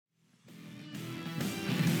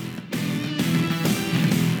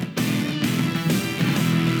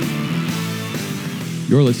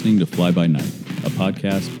You're listening to Fly By Night, a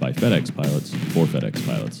podcast by FedEx pilots for FedEx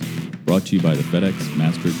pilots, brought to you by the FedEx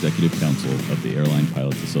Master Executive Council of the Airline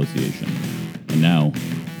Pilots Association. And now,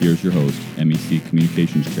 here's your host, MEC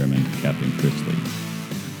Communications Chairman, Captain Chris Lee.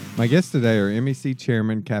 My guests today are MEC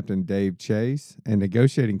Chairman Captain Dave Chase and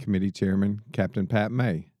Negotiating Committee Chairman Captain Pat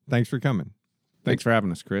May. Thanks for coming. Thanks for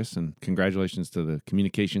having us, Chris, and congratulations to the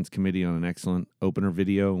Communications Committee on an excellent opener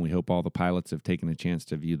video, and we hope all the pilots have taken a chance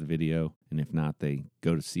to view the video, and if not, they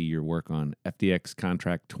go to see your work on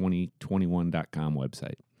FDXContract2021.com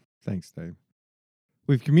website. Thanks, Dave.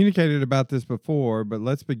 We've communicated about this before, but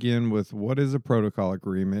let's begin with what is a protocol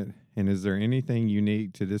agreement, and is there anything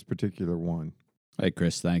unique to this particular one? Hey,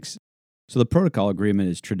 Chris, thanks. So the protocol agreement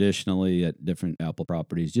is traditionally at different Apple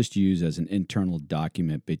properties just used as an internal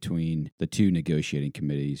document between the two negotiating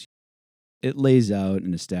committees. It lays out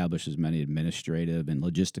and establishes many administrative and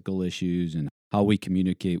logistical issues and how we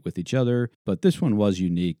communicate with each other, but this one was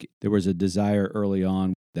unique. There was a desire early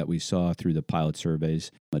on that we saw through the pilot surveys,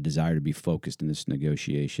 a desire to be focused in this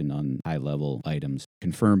negotiation on high-level items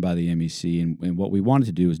confirmed by the MEC. And what we wanted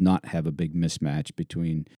to do is not have a big mismatch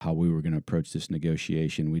between how we were going to approach this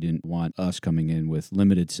negotiation. We didn't want us coming in with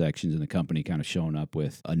limited sections and the company kind of showing up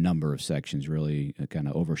with a number of sections, really kind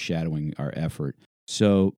of overshadowing our effort.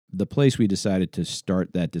 So the place we decided to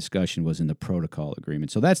start that discussion was in the protocol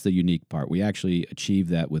agreement. So that's the unique part. We actually achieved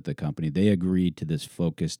that with the company. They agreed to this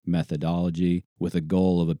focused methodology with a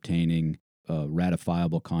goal of obtaining a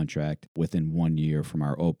ratifiable contract within 1 year from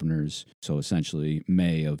our openers. So essentially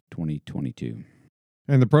May of 2022.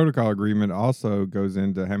 And the protocol agreement also goes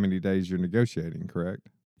into how many days you're negotiating, correct?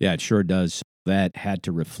 Yeah, it sure does. That had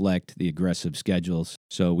to reflect the aggressive schedules.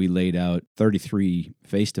 So we laid out 33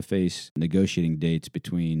 face-to-face negotiating dates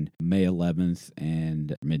between May 11th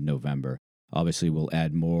and mid-November. Obviously, we'll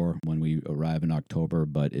add more when we arrive in October,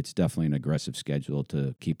 but it's definitely an aggressive schedule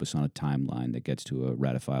to keep us on a timeline that gets to a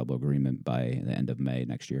ratifiable agreement by the end of May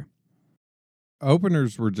next year.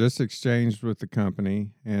 Openers were just exchanged with the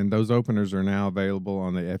company, and those openers are now available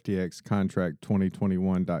on the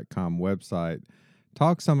FDXContract2021.com website.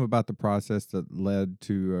 Talk some about the process that led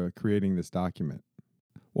to creating this document.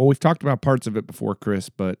 Well, we've talked about parts of it before, Chris,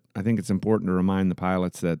 but I think it's important to remind the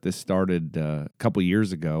pilots that this started a couple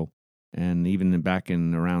years ago, and even back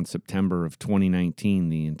in around September of 2019,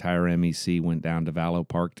 the entire MEC went down to Vallow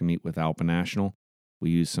Park to meet with Alpa National.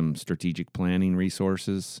 We used some strategic planning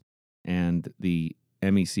resources, and the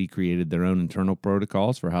MEC created their own internal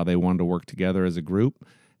protocols for how they wanted to work together as a group,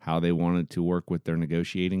 how they wanted to work with their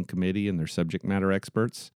negotiating committee and their subject matter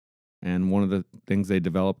experts. And one of the things they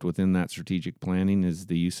developed within that strategic planning is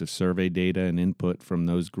the use of survey data and input from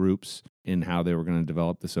those groups in how they were going to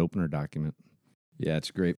develop this opener document. Yeah, it's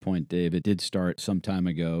a great point, Dave. It did start some time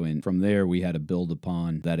ago, and from there we had to build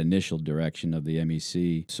upon that initial direction of the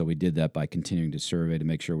MEC. So we did that by continuing to survey to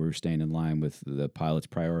make sure we were staying in line with the pilot's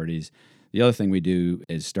priorities. The other thing we do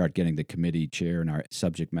is start getting the committee chair and our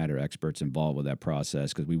subject matter experts involved with that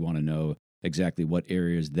process because we want to know exactly what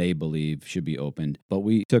areas they believe should be opened. But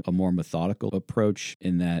we took a more methodical approach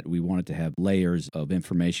in that we wanted to have layers of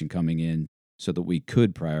information coming in so that we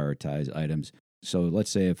could prioritize items. So let's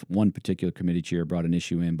say if one particular committee chair brought an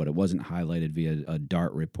issue in, but it wasn't highlighted via a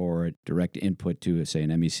DART report, direct input to, say,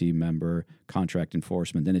 an MEC member, contract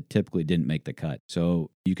enforcement, then it typically didn't make the cut.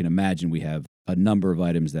 So you can imagine we have a number of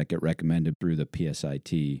items that get recommended through the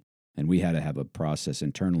PSIT, and we had to have a process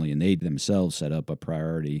internally, and they themselves set up a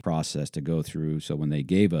priority process to go through. So when they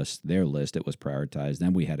gave us their list, it was prioritized.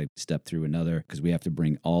 Then we had to step through another because we have to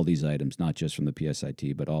bring all these items, not just from the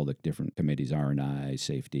PSIT, but all the different committees, R&I,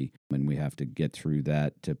 safety, and we have to get through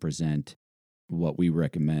that to present what we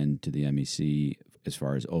recommend to the MEC as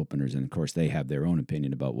far as openers. And of course, they have their own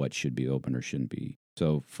opinion about what should be open or shouldn't be.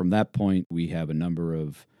 So from that point, we have a number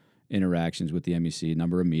of interactions with the MEC, a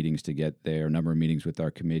number of meetings to get there, a number of meetings with our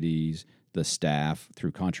committees, the staff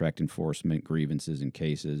through contract enforcement, grievances and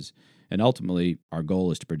cases. And ultimately, our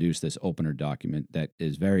goal is to produce this opener document that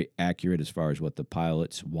is very accurate as far as what the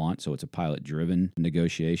pilots want. So it's a pilot-driven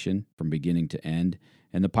negotiation from beginning to end.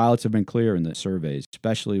 And the pilots have been clear in the surveys,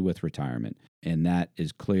 especially with retirement. And that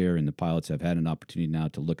is clear, and the pilots have had an opportunity now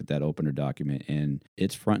to look at that opener document. And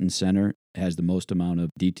it's front and center. It has the most amount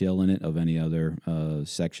of detail in it of any other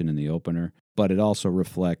section in the opener. But it also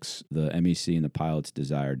reflects the MEC and the pilot's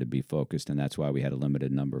desire to be focused, and that's why we had a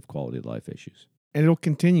limited number of quality of life issues. And it'll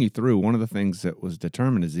continue through. One of the things that was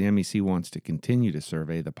determined is the MEC wants to continue to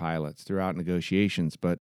survey the pilots throughout negotiations,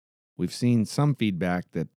 but we've seen some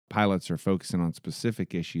feedback that pilots are focusing on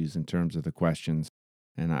specific issues in terms of the questions.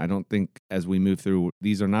 And I don't think as we move through,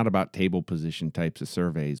 these are not about table position types of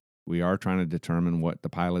surveys. We are trying to determine what the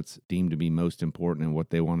pilots deem to be most important and what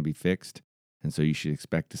they want to be fixed. And so you should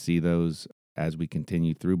expect to see those as we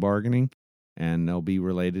continue through bargaining. And they'll be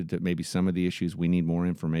related to maybe some of the issues we need more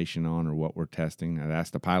information on or what we're testing. I'd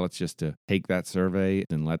ask the pilots just to take that survey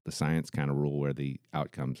and let the science kind of rule where the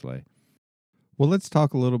outcomes lay. Well, let's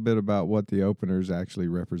talk a little bit about what the openers actually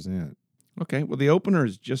represent. Okay, well, the opener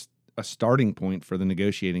is just a starting point for the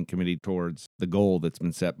negotiating committee towards the goal that's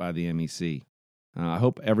been set by the MEC. I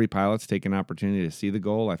hope every pilot's taken an opportunity to see the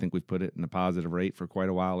goal. I think we've put it in a positive rate for quite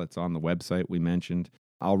a while. It's on the website we mentioned.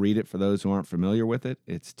 I'll read it for those who aren't familiar with it.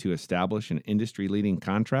 It's to establish an industry-leading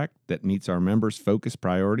contract that meets our members' focus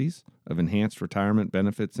priorities of enhanced retirement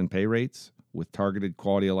benefits and pay rates with targeted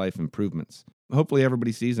quality of life improvements. Hopefully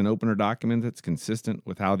everybody sees an opener document that's consistent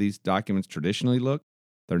with how these documents traditionally look.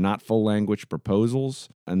 They're not full language proposals,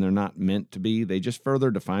 and they're not meant to be. They just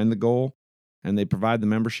further define the goal, and they provide the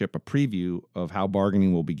membership a preview of how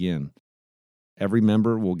bargaining will begin. Every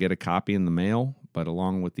member will get a copy in the mail, but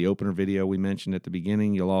along with the opener video we mentioned at the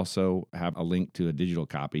beginning, you'll also have a link to a digital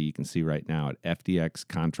copy you can see right now at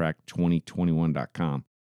fdxcontract2021.com.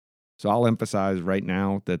 So I'll emphasize right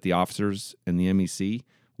now that the officers and the MEC,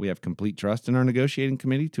 we have complete trust in our negotiating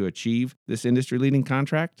committee to achieve this industry-leading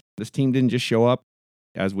contract. This team didn't just show up.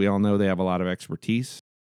 As we all know, they have a lot of expertise.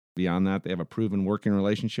 Beyond that, they have a proven working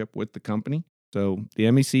relationship with the company. So the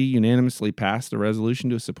MEC unanimously passed a resolution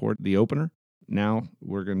to support the opener. Now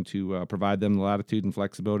we're going to provide them the latitude and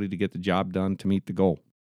flexibility to get the job done to meet the goal.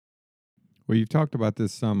 Well, you've talked about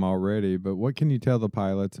this some already, but what can you tell the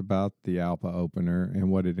pilots about the ALPA opener and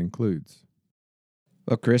what it includes?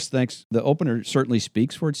 Well, Chris, thanks. The opener certainly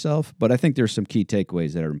speaks for itself, but I think there's some key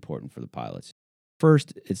takeaways that are important for the pilots.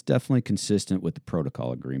 First, it's definitely consistent with the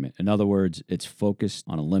protocol agreement. In other words, it's focused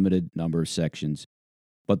on a limited number of sections,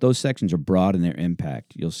 but those sections are broad in their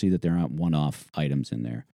impact. You'll see that there aren't one-off items in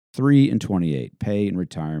there. 3 and 28, pay and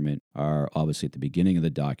retirement, are obviously at the beginning of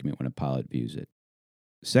the document when a pilot views it.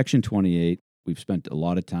 Section 28, we've spent a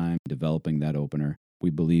lot of time developing that opener.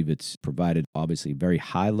 We believe it's provided obviously very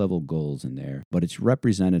high-level goals in there, but it's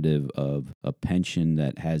representative of a pension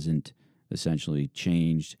that hasn't essentially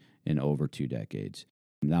changed in over 2 decades.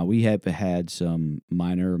 Now, we have had some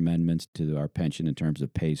minor amendments to our pension in terms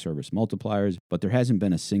of pay service multipliers, but there hasn't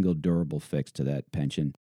been a single durable fix to that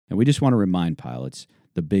pension. And we just want to remind pilots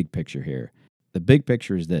the big picture here. The big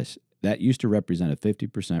picture is this. That used to represent a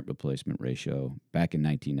 50% replacement ratio back in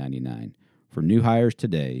 1999. For new hires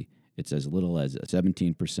today, it's as little as a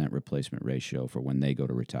 17% replacement ratio for when they go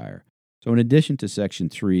to retire. So in addition to Section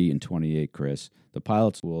 3 and 28, Chris, the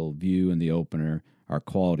pilots will view in the opener our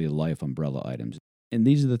quality of life umbrella items. And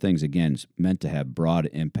these are the things, again, meant to have broad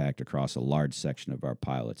impact across a large section of our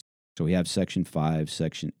pilots. So we have Section 5,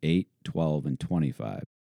 Section 8, 12, and 25.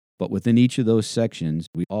 But within each of those sections,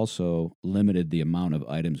 we also limited the amount of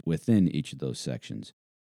items within each of those sections.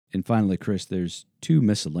 And finally, Chris, there's 2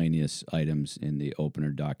 miscellaneous items in the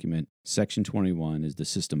opener document. Section 21 is the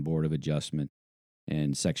System Board of Adjustment,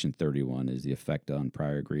 and Section 31 is the effect on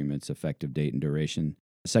prior agreements, effective date and duration.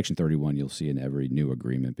 Section 31 you'll see in every new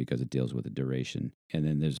agreement because it deals with the duration. And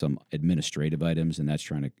then there's some administrative items, and that's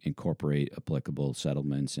trying to incorporate applicable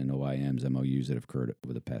settlements and OIMs, MOUs that have occurred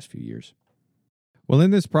over the past few years. Well,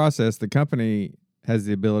 in this process, the company has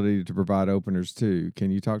the ability to provide openers too.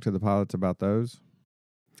 Can you talk to the pilots about those?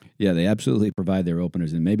 Yeah, they absolutely provide their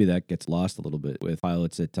openers, and maybe that gets lost a little bit with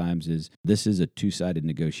pilots at times. This is a 2-sided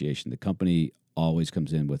negotiation. The company always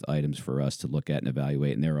comes in with items for us to look at and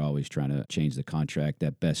evaluate, and they're always trying to change the contract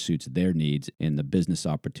that best suits their needs and the business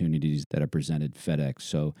opportunities that are presented FedEx.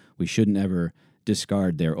 So we shouldn't ever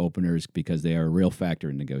discard their openers because they are a real factor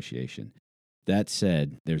in negotiation. That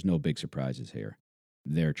said, there's no big surprises here.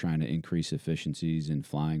 They're trying to increase efficiencies in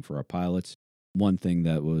flying for our pilots. One thing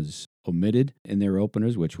that was omitted in their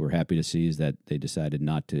openers, which we're happy to see, is that they decided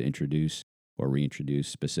not to introduce or reintroduce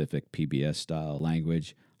specific PBS-style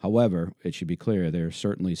language. However, it should be clear there are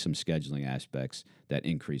certainly some scheduling aspects that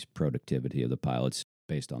increase productivity of the pilots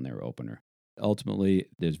based on their opener. Ultimately,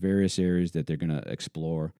 there's various areas that they're going to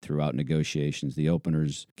explore throughout negotiations. The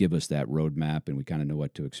openers give us that roadmap, and we kind of know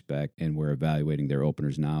what to expect, and we're evaluating their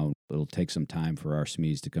openers now. It'll take some time for our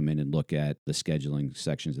SMEs to come in and look at the scheduling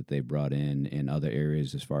sections that they brought in and other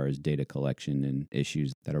areas as far as data collection and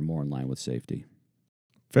issues that are more in line with safety.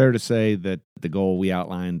 Fair to say that the goal we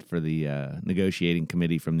outlined for the negotiating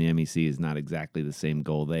committee from the MEC is not exactly the same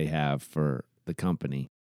goal they have for the company.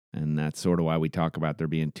 And that's sort of why we talk about there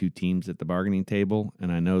being 2 teams at the bargaining table.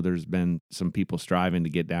 And I know there's been some people striving to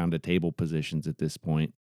get down to table positions at this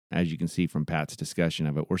point. As you can see from Pat's discussion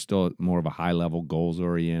of it, we're still at more of a high-level,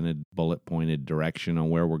 goals-oriented, bullet-pointed direction on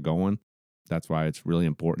where we're going. That's why it's really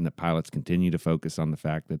important that pilots continue to focus on the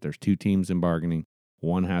fact that there's two teams in bargaining.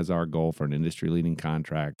 One has our goal for an industry-leading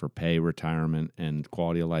contract for pay, retirement, and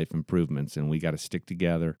quality of life improvements, and we got to stick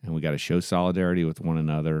together, and we got to show solidarity with one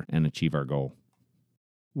another and achieve our goal.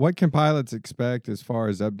 What can pilots expect as far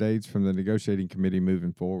as updates from the negotiating committee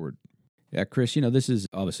moving forward? Yeah, Chris, this is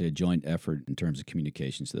obviously a joint effort in terms of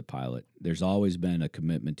communications to the pilot. There's always been a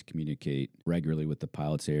commitment to communicate regularly with the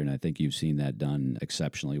pilots here, and I think you've seen that done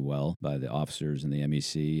exceptionally well by the officers and the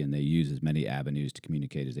MEC, and they use as many avenues to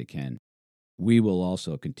communicate as they can. We will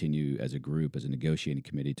also continue as a group, as a negotiating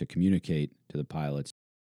committee, to communicate to the pilots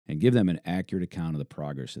and give them an accurate account of the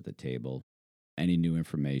progress at the table, any new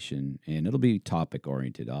information, and it'll be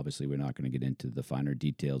topic-oriented. Obviously, we're not going to get into the finer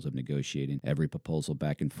details of negotiating every proposal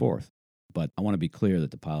back and forth. But I want to be clear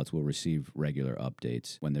that the pilots will receive regular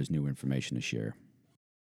updates when there's new information to share.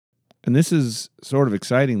 And this is sort of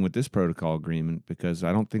exciting with this protocol agreement because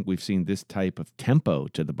I don't think we've seen this type of tempo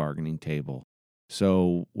to the bargaining table.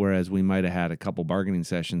 So whereas we might have had a couple bargaining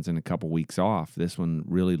sessions and a couple weeks off, this one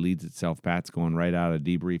really leads itself. Pat's going right out of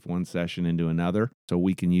debrief one session into another. So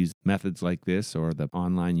we can use methods like this or the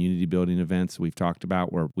online unity building events we've talked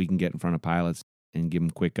about where we can get in front of pilots and give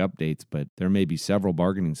them quick updates, but there may be several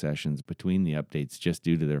bargaining sessions between the updates just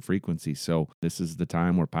due to their frequency. So this is the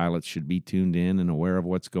time where pilots should be tuned in and aware of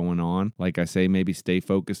what's going on. Like I say, maybe stay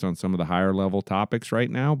focused on some of the higher level topics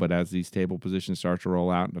right now, but as these table positions start to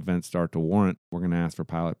roll out and events start to warrant, we're going to ask for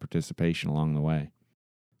pilot participation along the way.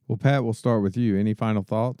 Well, Pat, we'll start with you. Any final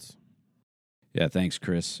thoughts? Yeah, thanks,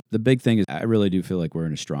 Chris. The big thing is I really do feel like we're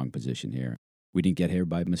in a strong position here. We didn't get here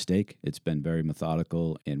by mistake. It's been very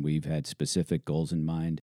methodical, and we've had specific goals in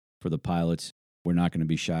mind for the pilots. We're not going to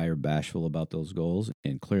be shy or bashful about those goals,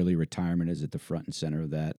 and clearly retirement is at the front and center of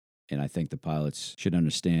that. And I think the pilots should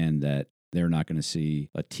understand that they're not going to see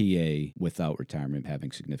a TA without retirement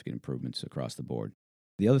having significant improvements across the board.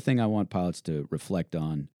 The other thing I want pilots to reflect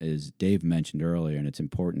on is Dave mentioned earlier, and it's an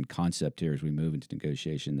important concept here as we move into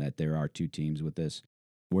negotiation, that there are two teams with this.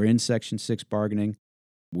 We're in Section 6 bargaining.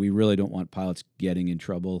 We really don't want pilots getting in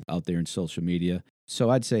trouble out there in social media. So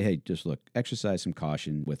I'd say, hey, just look, exercise some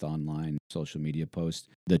caution with online social media posts.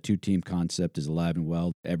 The two-team concept is alive and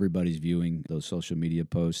well. Everybody's viewing those social media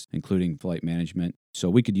posts, including flight management. So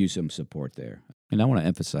we could use some support there. And I want to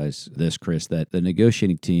emphasize this, Chris, that the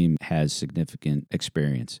negotiating team has significant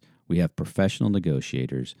experience. We have professional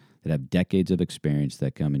negotiators that have decades of experience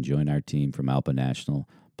that come and join our team from ALPA National,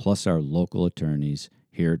 plus our local attorneys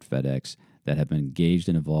here at FedEx that have been engaged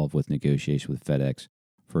and involved with negotiation with FedEx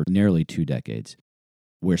for nearly 2 decades.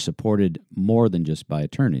 We're supported more than just by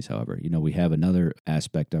attorneys, however. We have another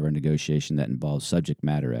aspect of our negotiation that involves subject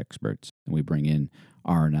matter experts, and we bring in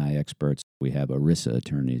R&I experts. We have ERISA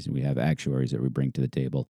attorneys, and we have actuaries that we bring to the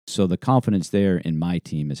table. So the confidence there in my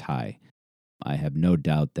team is high. I have no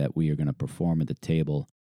doubt that we are going to perform at the table,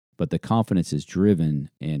 but the confidence is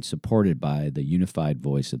driven and supported by the unified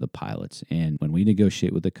voice of the pilots. And when we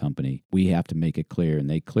negotiate with the company, we have to make it clear, and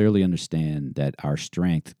they clearly understand that our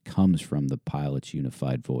strength comes from the pilots'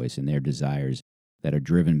 unified voice and their desires that are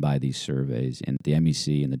driven by these surveys and the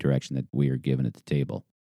MEC and the direction that we are given at the table.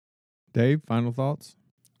 Dave, final thoughts?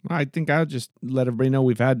 I think I'll just let everybody know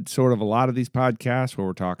we've had sort of a lot of these podcasts where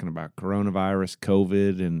we're talking about coronavirus,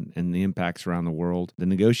 COVID, and the impacts around the world. The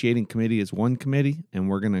negotiating committee is one committee, and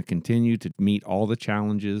we're going to continue to meet all the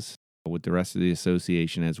challenges with the rest of the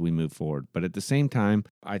association as we move forward. But at the same time,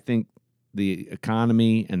 I think the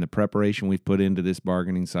economy and the preparation we've put into this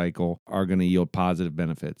bargaining cycle are going to yield positive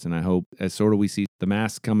benefits. And I hope as sort of we see the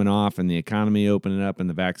masks coming off and the economy opening up and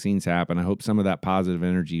the vaccines happen, I hope some of that positive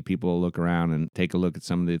energy, people will look around and take a look at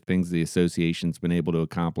some of the things the association's been able to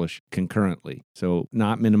accomplish concurrently. So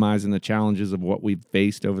not minimizing the challenges of what we've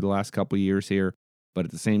faced over the last couple of years here, but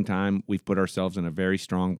at the same time, we've put ourselves in a very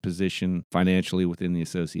strong position financially within the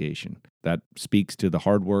association. That speaks to the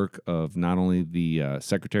hard work of not only the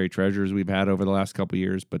secretary-treasurers we've had over the last couple of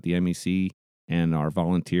years, but the MEC and our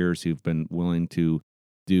volunteers who've been willing to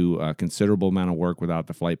do a considerable amount of work without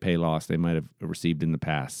the flight pay loss they might have received in the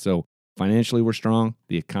past. So financially, we're strong.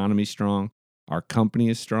 The economy's strong. Our company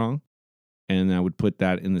is strong. And I would put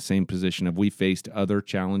that in the same position of we faced other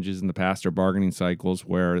challenges in the past or bargaining cycles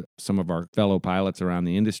where some of our fellow pilots around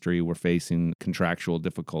the industry were facing contractual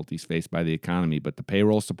difficulties faced by the economy. But the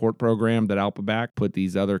payroll support program that ALPA put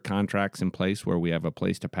these other contracts in place where we have a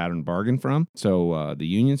place to pattern bargain from. So the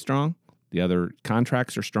union's strong. The other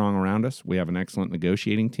contracts are strong around us. We have an excellent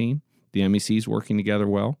negotiating team. The MEC is working together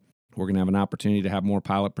well. We're going to have an opportunity to have more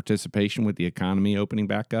pilot participation with the economy opening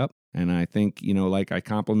back up. And I think, like I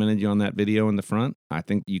complimented you on that video in the front, I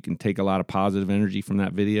think you can take a lot of positive energy from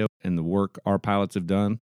that video and the work our pilots have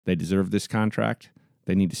done They deserve this contract.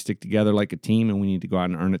 They need to stick together like a team, and we need to go out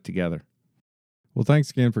and earn it together. Well, thanks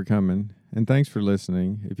again for coming, and thanks for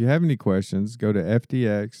listening. If you have any questions, go to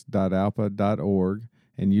fdx.alpa.org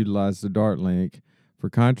and utilize the Dart link. For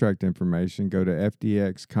contract information, go to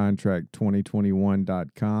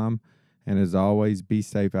fdxcontract2021.com. And as always, be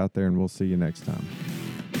safe out there, and we'll see you next time.